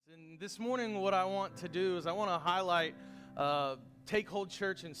this morning what I want to do is I want to highlight Take Hold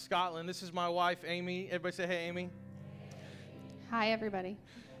Church in Scotland. This is my wife, Amy. Everybody say, hey, Amy. Hi, everybody.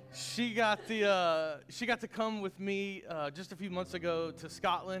 She got to come with me just a few months ago to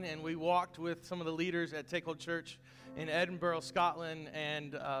Scotland, and we walked with some of the leaders at Take Hold Church in Edinburgh, Scotland,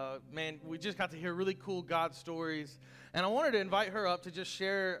 and man, we just got to hear really cool God stories. And I wanted to invite her up to just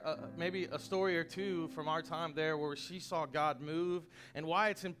share maybe a story or two from our time there where she saw God move, and why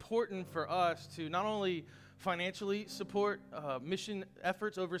it's important for us to not only financially support mission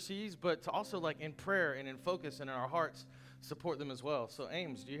efforts overseas, but to also, like, in prayer and in focus and in our hearts, support them as well. So,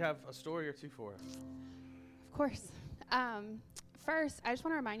 Ames, do you have a story or two for us? Of course. First, I just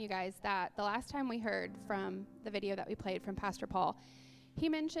want to remind you guys that the last time we heard from the video that we played from Pastor Paul, he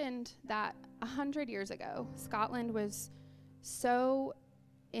mentioned that 100 years ago, Scotland was so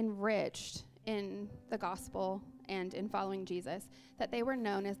enriched in the gospel and in following Jesus that they were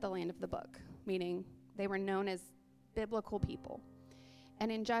known as the land of the book, meaning they were known as biblical people.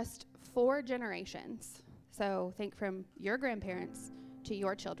 And in just 4 generations, so think from your grandparents to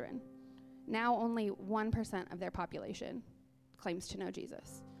your children, now only 1% of their population claims to know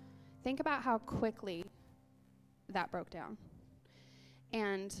Jesus. Think about how quickly that broke down.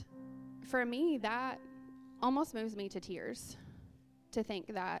 And for me, that almost moves me to tears to think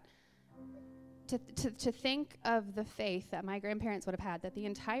that, to think of the faith that my grandparents would have had, that the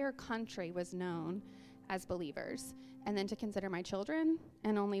entire country was known as believers, and then to consider my children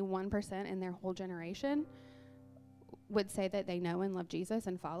and only 1% in their whole generation would say that they know and love Jesus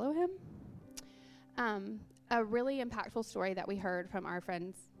and follow him. A really impactful story that we heard from our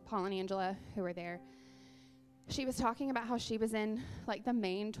friends Paul and Angela, who were there. She was talking about how she was in like the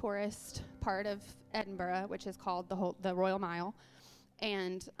main tourist part of Edinburgh, which is called the Royal Mile,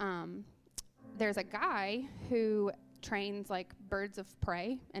 and there's a guy who trains like birds of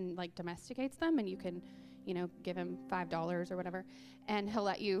prey and like domesticates them, and you can, give him $5 or whatever, and he'll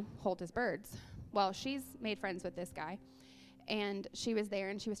let you hold his birds. Well, she's made friends with this guy, and she was there,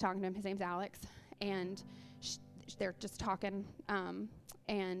 and she was talking to him. His name's Alex, and they're just talking,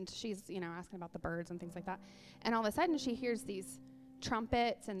 and she's, asking about the birds and things like that. And all of a sudden, she hears these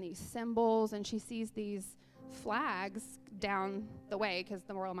trumpets and these cymbals, and she sees these flags down the way because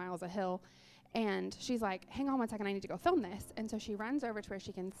the Royal Mile is a hill. And she's like, hang on one second, I need to go film this. And so she runs over to where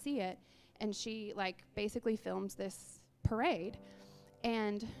she can see it, and she, basically films this parade.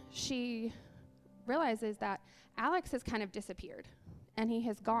 And she realizes that Alex has kind of disappeared, and he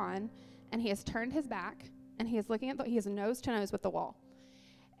has gone, and he has turned his back, and he is looking at he is nose to nose with the wall.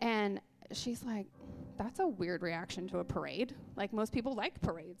 And she's like, that's a weird reaction to a parade. Like, most people like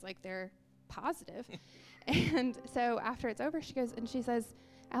parades, like they're positive. And so after it's over, she goes and she says,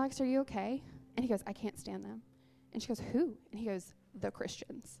 Alex, are you okay? And he goes, I can't stand them. And she goes, who? And he goes, the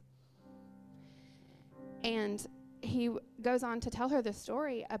Christians. And he goes on to tell her the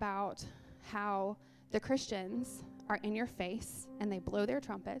story about how the Christians are in your face, and they blow their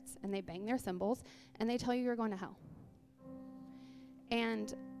trumpets, and they bang their cymbals, and they tell you you're going to hell.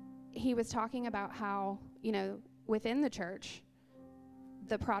 And he was talking about how, within the church,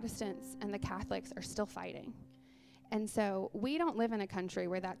 the Protestants and the Catholics are still fighting. And so we don't live in a country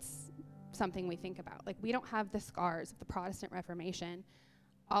where that's something we think about. Like, we don't have the scars of the Protestant Reformation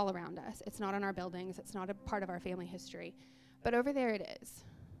all around us. It's not on our buildings. It's not a part of our family history. But over there it is.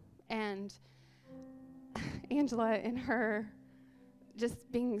 And Angela, in her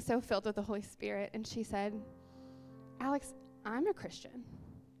just being so filled with the Holy Spirit, and she said, Alex, I'm a Christian.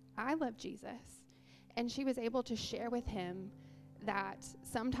 I love Jesus. And she was able to share with him that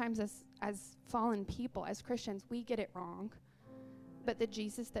sometimes as fallen people, as Christians, we get it wrong. But the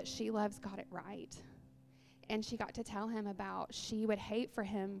Jesus that she loves got it right. And she got to tell him about she would hate for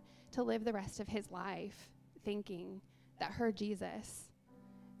him to live the rest of his life thinking that her Jesus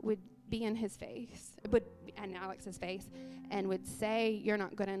would be in his face, and Alex's face, and would say, you're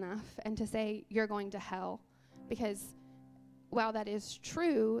not good enough, and to say, you're going to hell. Because while that is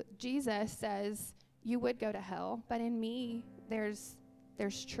true, Jesus says, you would go to hell, but in me, there's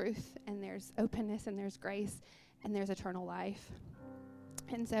truth, and there's openness, and there's grace, and there's eternal life.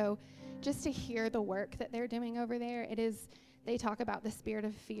 And so just to hear the work that they're doing over there, they talk about the spirit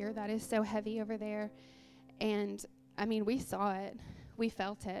of fear that is so heavy over there. And we saw it. We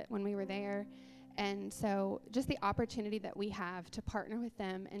felt it when we were there. And so just the opportunity that we have to partner with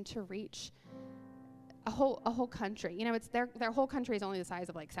them and to reach a whole country. It's their whole country is only the size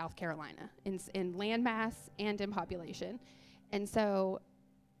of South Carolina in land mass and in population. And so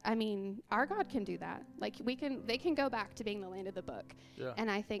I mean, our God can do that. Like they can go back to being the land of the book. Yeah. And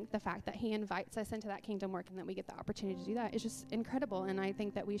I think the fact that he invites us into that kingdom work and that we get the opportunity to do that is just incredible. And I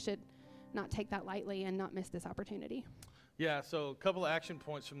think that we should not take that lightly and not miss this opportunity. Yeah, so a couple of action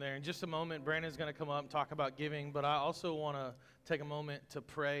points from there. In just a moment, Brandon's going to come up and talk about giving, but I also want to take a moment to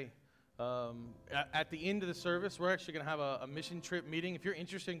pray. At the end of the service, we're actually going to have a mission trip meeting. If you're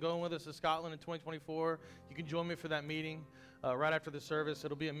interested in going with us to Scotland in 2024, you can join me for that meeting right after the service.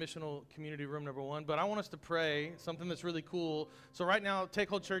 It'll be in Missional Community Room number 1. But I want us to pray something that's really cool. So right now, Take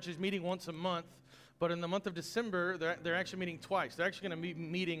Hold Church is meeting once a month, but in the month of December, they're actually meeting twice. They're actually going to be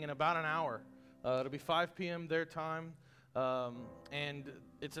meeting in about an hour. It'll be 5 p.m. their time. And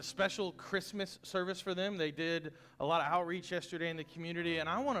it's a special Christmas service for them. They did a lot of outreach yesterday in the community, and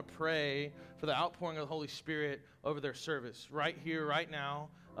I want to pray for the outpouring of the Holy Spirit over their service right here, right now.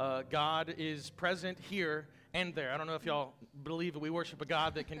 God is present here and there. I don't know if y'all believe that we worship a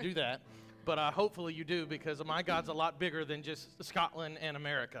God that can do that, but hopefully you do, because my God's a lot bigger than just Scotland and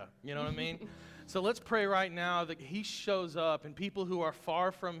America. You know what I mean? So let's pray right now that he shows up and people who are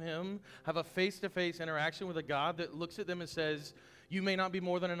far from him have a face-to-face interaction with a God that looks at them and says, you may not be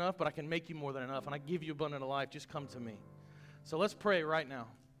more than enough, but I can make you more than enough, and I give you abundant life. Just come to me. So let's pray right now.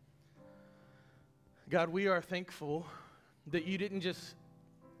 God, we are thankful that you didn't just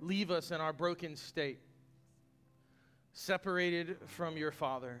leave us in our broken state, separated from your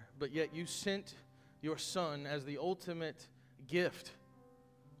Father, but yet you sent your Son as the ultimate gift,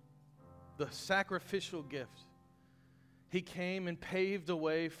 the sacrificial gift. He came and paved a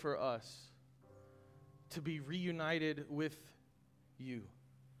way for us to be reunited with you.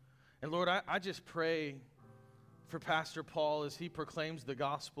 And Lord, I just pray for Pastor Paul as he proclaims the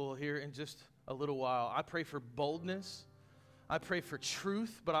gospel here in just a little while. I pray for boldness. I pray for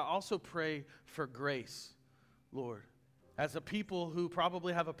truth, but I also pray for grace, Lord. As a people who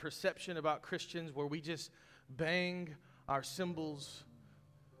probably have a perception about Christians where we just bang our cymbals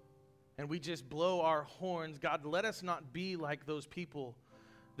and we just blow our horns, God, let us not be like those people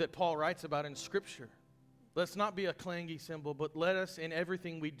that Paul writes about in Scripture. Let's not be a clangy cymbal, but let us, in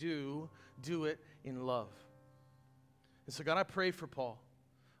everything we do it in love. And so, God, I pray for Paul.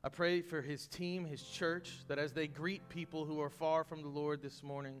 I pray for his team, his church, that as they greet people who are far from the Lord this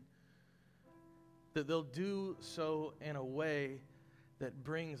morning, that they'll do so in a way that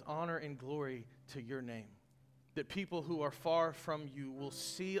brings honor and glory to your name. That people who are far from you will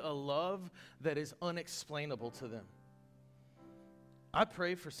see a love that is unexplainable to them. I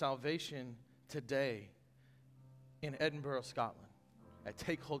pray for salvation today in Edinburgh, Scotland, at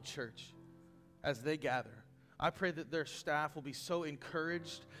Take Hold Church, as they gather. I pray that their staff will be so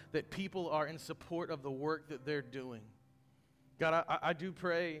encouraged that people are in support of the work that they're doing. God, I do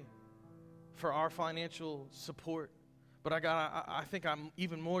pray for our financial support. But I think I'm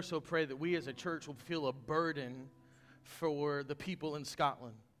even more so pray that we as a church will feel a burden for the people in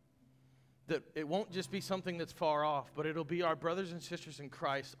Scotland. That it won't just be something that's far off, but it'll be our brothers and sisters in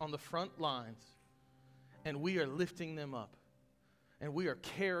Christ on the front lines. And we are lifting them up. And we are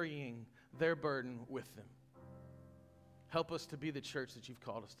carrying their burden with them. Help us to be the church that you've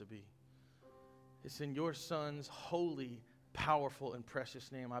called us to be. It's in your Son's holy, powerful, and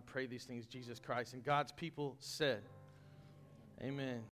precious name I pray these things, Jesus Christ. And God's people said, amen.